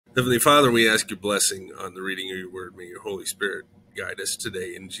Heavenly Father, we ask your blessing on the reading of your word. May your Holy Spirit guide us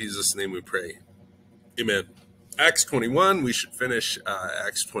today. In Jesus' name we pray. Amen. Acts 21, we should finish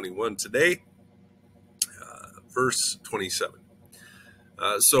Acts 21 today, verse 27.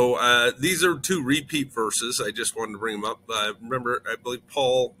 So these are two repeat verses. I just wanted to bring them up. Remember, I believe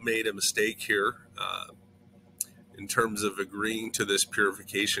Paul made a mistake here in terms of agreeing to this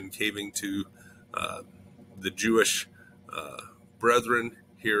purification, caving to the Jewish brethren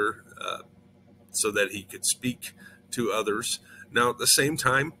here so that he could speak to others. Now, at the same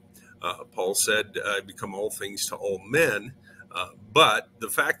time, Paul said, become all things to all men. But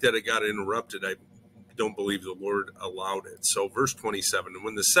the fact that it got interrupted, I don't believe the Lord allowed it. So verse 27, and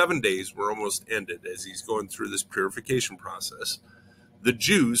when the 7 days were almost ended, as he's going through this purification process, the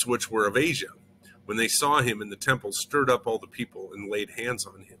Jews which were of Asia, when they saw him in the temple, stirred up all the people and laid hands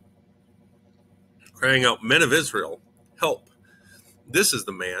on him, crying out, Men of Israel, help. This is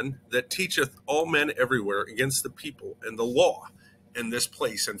the man that teacheth all men everywhere against the people and the law in this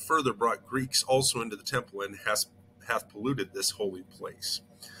place, and further brought Greeks also into the temple, and hath polluted this holy place.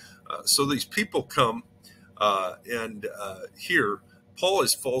 So these people come, and here Paul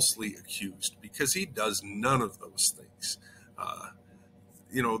is falsely accused because he does none of those things.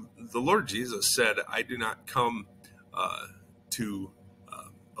 The Lord Jesus said, I do not come to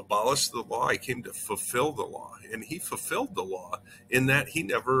abolish the law. I came to fulfill the law. And he fulfilled the law in that he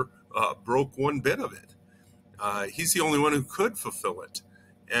never broke one bit of it. He's the only one who could fulfill it.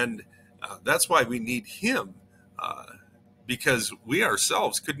 And that's why we need him, because we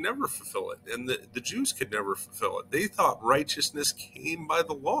ourselves could never fulfill it. And the Jews could never fulfill it. They thought righteousness came by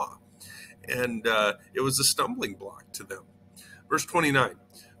the law. And it was a stumbling block to them. Verse 29,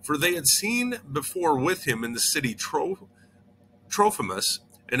 for they had seen before with him in the city Trophimus,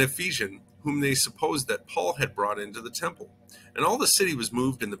 an Ephesian, whom they supposed that Paul had brought into the temple. And all the city was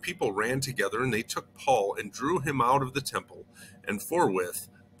moved, and the people ran together, and they took Paul and drew him out of the temple, and forthwith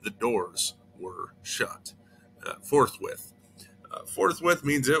the doors were shut. Forthwith. Forthwith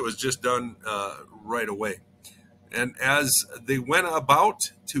means it was just done right away. And as they went about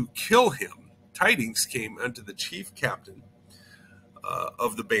to kill him, tidings came unto the chief captain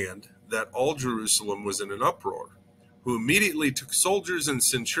of the band that all Jerusalem was in an uproar, who immediately took soldiers and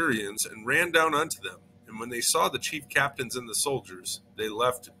centurions and ran down unto them. And when they saw the chief captains and the soldiers, they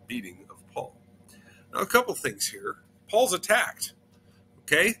left beating of Paul. Now, a couple things here. Paul's attacked.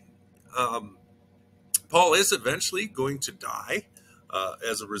 Okay? Paul is eventually going to die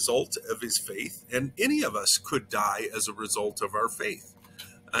as a result of his faith, and any of us could die as a result of our faith.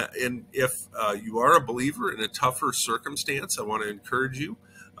 And if you are a believer in a tougher circumstance, I want to encourage you,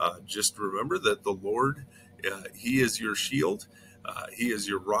 just remember that the Lord, he is your shield. He is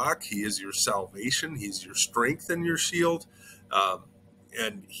your rock. He is your salvation. He's your strength and your shield.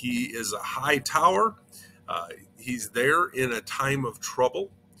 And he is a high tower. He's there in a time of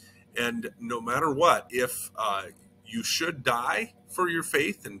trouble. And no matter what, if you should die for your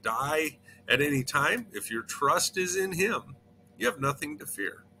faith and die at any time, if your trust is in him, you have nothing to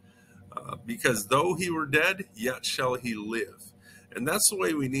fear. Because though he were dead, yet shall he live. And that's the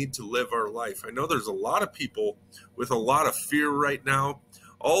way we need to live our life. I know there's a lot of people with a lot of fear right now,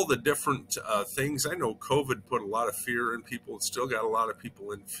 all the different things. I know COVID put a lot of fear in people. It's still got a lot of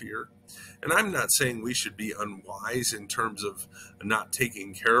people in fear. And I'm not saying we should be unwise in terms of not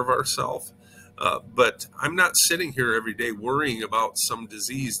taking care of ourselves. But I'm not sitting here every day worrying about some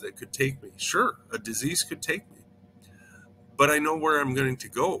disease that could take me. Sure, a disease could take me. But I know where I'm going to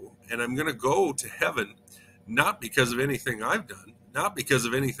go. And I'm going to go to heaven, not because of anything I've done, not because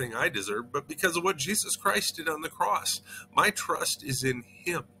of anything I deserve, but because of what Jesus Christ did on the cross. My trust is in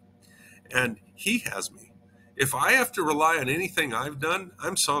him, and he has me. If I have to rely on anything I've done,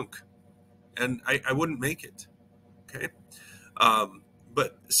 I'm sunk, and I wouldn't make it. Okay.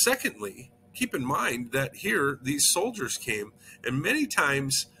 But secondly, keep in mind that here these soldiers came, and many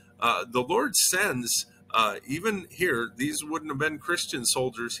times the Lord sends, even here, these wouldn't have been Christian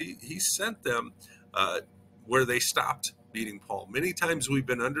soldiers. He sent them where they stopped beating Paul. Many times we've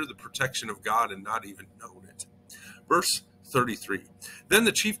been under the protection of God and not even known it. Verse 33. Then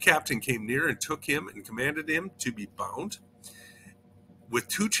the chief captain came near and took him and commanded him to be bound with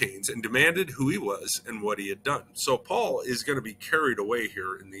 2 chains, and demanded who he was and what he had done. So Paul is going to be carried away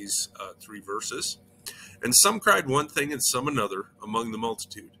here in these 3 verses. And some cried one thing and some another among the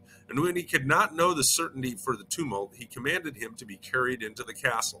multitude. And when he could not know the certainty for the tumult, he commanded him to be carried into the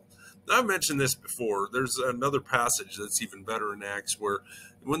castle. Now, I've mentioned this before. There's another passage that's even better in Acts where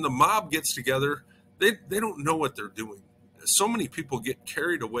when the mob gets together, they don't know what they're doing. So many people get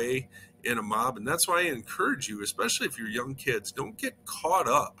carried away in a mob, and that's why I encourage you, especially if you're young kids, don't get caught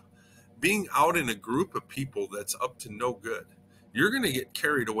up being out in a group of people that's up to no good. You're going to get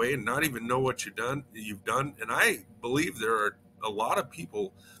carried away and not even know what you've done. And I believe there are a lot of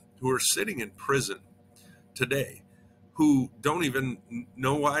people who are sitting in prison today who don't even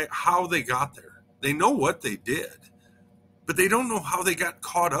know how they got there. They know what they did, but they don't know how they got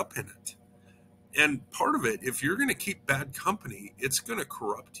caught up in it. And part of it, if you're going to keep bad company, it's going to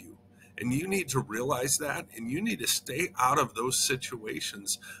corrupt you. And you need to realize that, and you need to stay out of those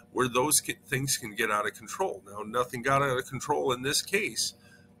situations where things can get out of control. Now, nothing got out of control in this case,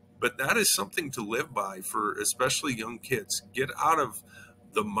 but that is something to live by for especially young kids. Get out of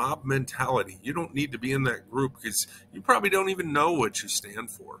the mob mentality. You don't need to be in that group because you probably don't even know what you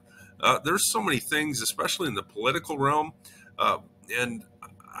stand for. There's so many things, especially in the political realm, and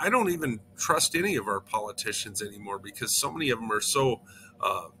I don't even trust any of our politicians anymore because so many of them are so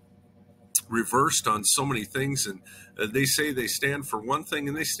reversed on so many things, and they say they stand for one thing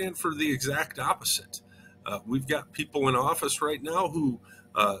and they stand for the exact opposite. We've got people in office right now who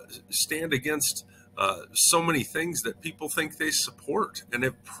stand against so many things that people think they support and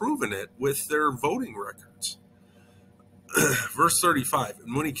have proven it with their voting records. Verse 35,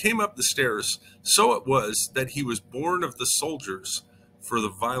 and when he came up the stairs, so it was that he was born of the soldiers for the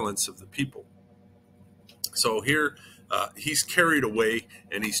violence of the people. So here he's carried away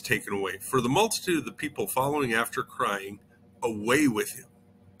and he's taken away. For the multitude of the people following after, crying, away with him.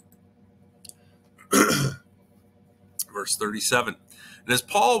 Verse 37, and as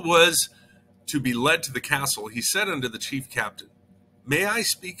Paul was to be led to the castle, he said unto the chief captain, may I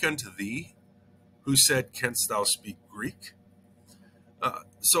speak unto thee? Who said, canst thou speak Greek?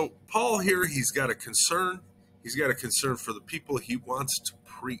 So Paul here, he's got a concern. He's got a concern for the people he wants to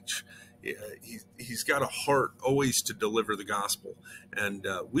preach. He's got a heart always to deliver the gospel. And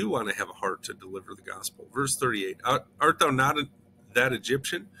we want to have a heart to deliver the gospel. Verse 38, art thou not that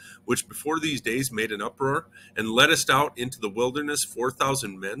Egyptian, which before these days made an uproar, and leddest out into the wilderness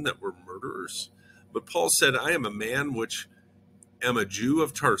 4,000 men that were murderers? But Paul said, I am a man which am a Jew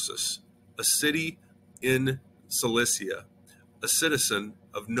of Tarsus, a city in Cilicia, a citizen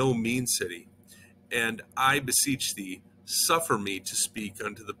of no mean city. And I beseech thee, suffer me to speak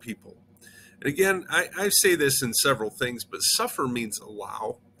unto the people. And again, I say this in several things, but suffer means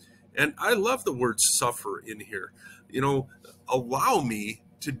allow. And I love the word suffer in here. Allow me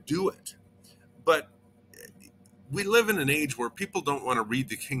to do it. But we live in an age where people don't want to read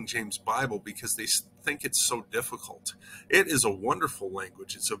the King James Bible because they think it's so difficult. It is a wonderful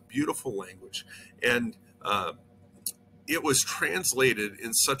language. It's a beautiful language. And it was translated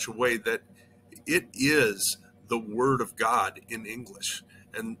in such a way that it is the Word of God in English.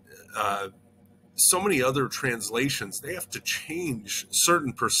 And so many other translations, they have to change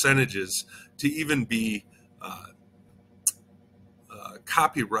certain percentages to even be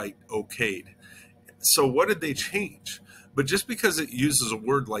copyright okayed. So what did they change? But just because it uses a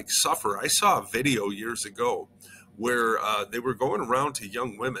word like suffer, I saw a video years ago where they were going around to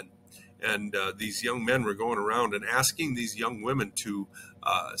young women, and these young men were going around and asking these young women to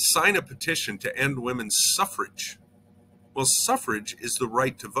sign a petition to end women's suffrage. Well, suffrage is the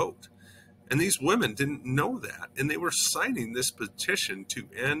right to vote. And these women didn't know that, and they were signing this petition to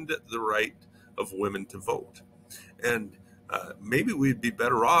end the right of women to vote. And maybe we'd be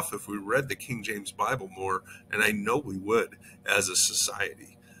better off if we read the King James Bible more, and I know we would as a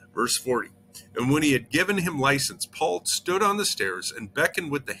society. Verse 40, and when he had given him license, Paul stood on the stairs and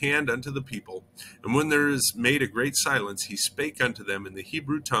beckoned with the hand unto the people. And when there is made a great silence, he spake unto them in the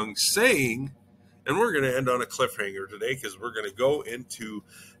Hebrew tongue, saying, and we're going to end on a cliffhanger today because we're going to go into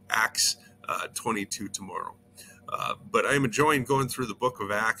Acts 22 tomorrow. But I'm enjoying going through the book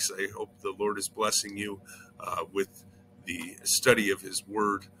of Acts. I hope the Lord is blessing you with the study of his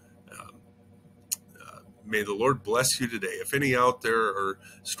word. May the Lord bless you today. If any out there are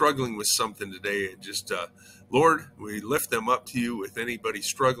struggling with something today, just, Lord, we lift them up to you. With anybody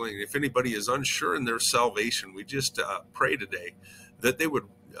struggling, if anybody is unsure in their salvation, we just pray today that they would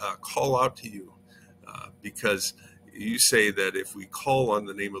call out to you because you say that if we call on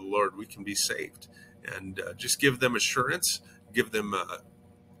the name of the Lord, we can be saved. And just give them assurance, give them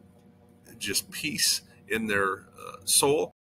just peace in their soul.